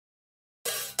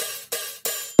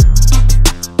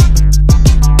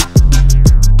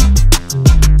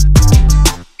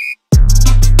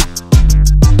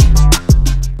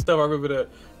stuff. I remember that.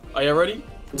 Are you ready?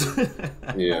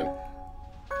 Yeah.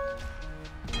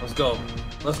 Let's go.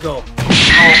 Let's go.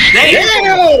 Oh, damn!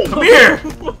 Damn! Come here!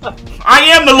 I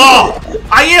am the law!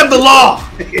 I am the law!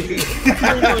 Oh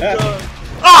my god.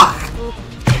 Ah!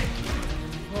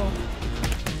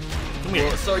 Come here.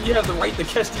 Well, sir, you have the right to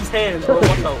catch these hands, bro.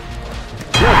 Watch out.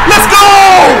 Let's go!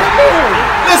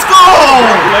 Let's go!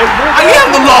 I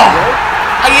am the law!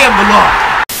 I am the law!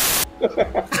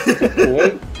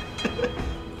 What?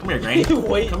 Come here, Granny.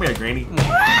 Wait. Come here, Granny.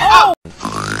 Oh!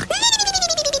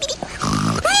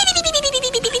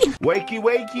 Wakey,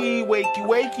 wakey, wakey,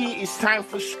 wakey, it's time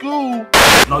for school.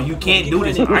 No, you can't do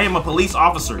this. I am a police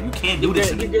officer. You can't do this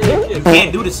to me. You You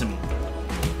can't do this to me.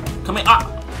 Come here. Ah!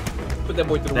 Put that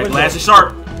boy through the That window. glass is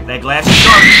sharp. That glass is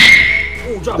sharp.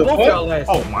 Ooh, drop The both fuck? y'all ass.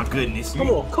 Oh my goodness. Come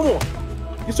on, come on.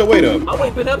 Get your weight up. I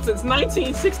ain't been up since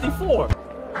 1964.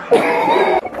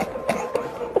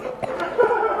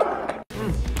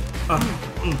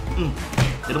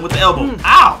 Hit him with the elbow.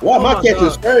 Ow! Why Oh my my catch God.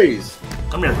 is crazy?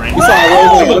 Come here, Granny. You saw it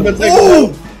roll back. Let me take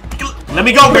Ooh! Let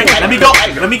me go, Granny. Let me go.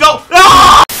 Let me go.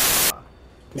 Ah!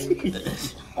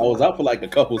 I was out for like a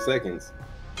couple seconds.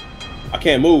 I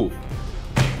can't move.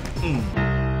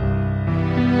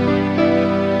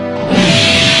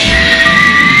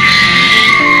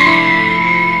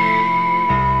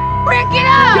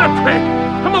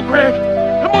 Come on, Craig.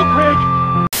 Come on, Craig.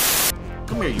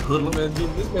 Come here, you hoodlum.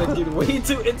 This man getting way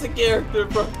too into character,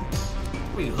 bro. Come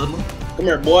here, you hoodlum. Come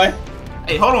here, boy.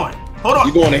 Hey, hold on. Hold on.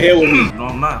 You going to hell with me? No,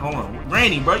 I'm not. Hold on.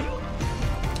 Granny, bro. You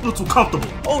a little too comfortable.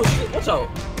 Oh shit, watch out.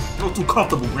 A little too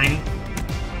comfortable, Granny.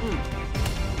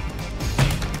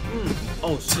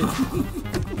 Oh shit.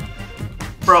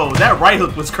 Bro, that right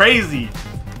hook was crazy.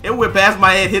 It went past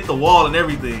my head, hit the wall and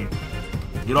everything.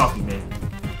 Get off me, man.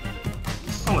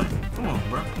 Come on,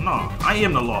 bro. No, I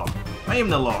am the law. I am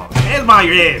the law. Hands behind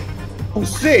your head. Oh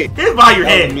shit. Hands behind your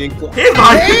head. That was me and Hands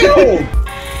behind your head. Damn.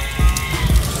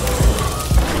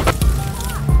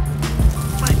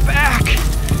 My back.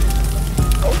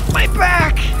 Oh, my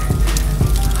back.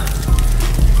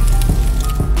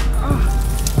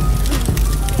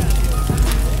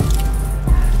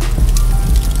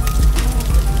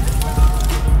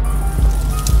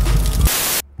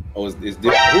 Oh, it's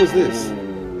different. Who is this?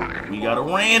 We got a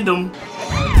random.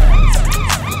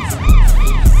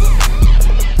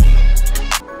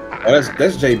 Oh,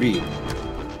 that's JB.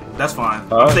 That's fine.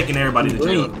 I'm taking everybody to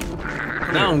jail. Green.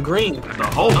 Now I'm green. The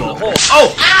hobo. I'm the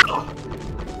Hulk.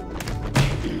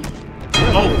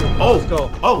 Oh! Oh! Let's go.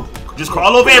 Oh! Just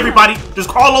crawl over everybody. Just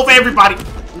crawl over everybody.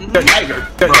 The tiger.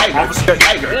 The Bro, tiger. officer. The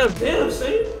tiger. Damn,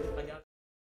 see?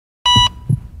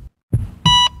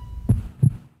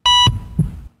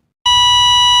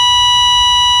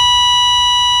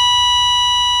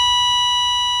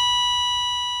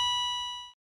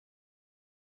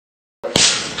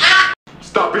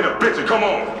 Stop being a bitch and come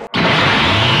on.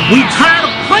 We tired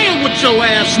of playing with your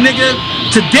ass, nigga.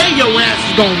 Today your ass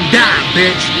is gonna die,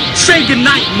 bitch. Say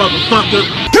goodnight, motherfucker.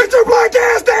 Get your black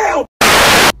ass down.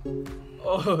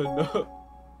 Oh no.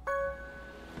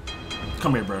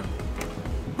 Come here, bro.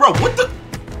 Bro, what the?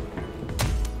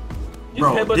 You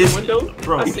Bro, headbutt this- the window?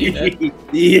 bro. I see that.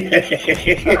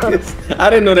 Yeah. I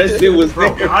didn't know that shit was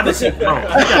Bro, there. how does it, bro?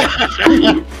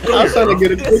 I was trying to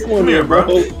get a quick one Come here, here,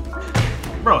 bro.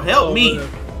 Bro, help Oh, me. man.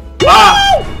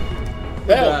 Ah,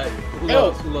 God. Help! Who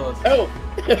Help! lost? Who lost? Help!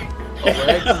 Oh,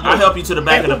 Rex. I'll help you to the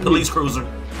back of the police cruiser.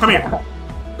 Come here.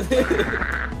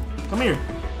 Come here.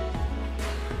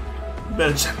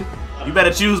 You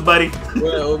better choose, buddy.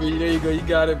 Well, Obi, there you go. You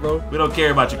got it, bro. We don't care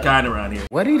about your kind around here.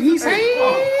 What did he say?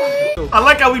 I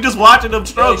like how we just watching them Oh,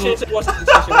 struggle. shit, watch this.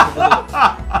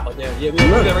 Oh, damn. Yeah, we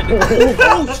got it right there.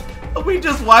 Oh, shit. We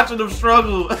just watching them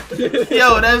struggle.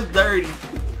 Yo, that's dirty.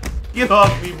 Get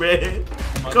off me, man.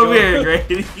 my Come God. here,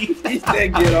 Grady. He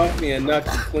said get off me and knock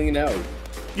you clean out.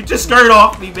 Get your skirt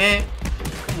off me, man.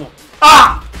 Come on.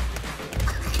 Ah!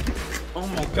 Oh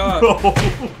my god. No.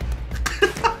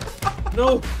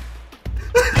 No.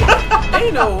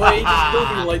 Ain't no way. Just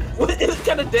moving like, what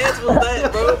kind of dance was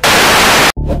that,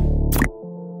 bro?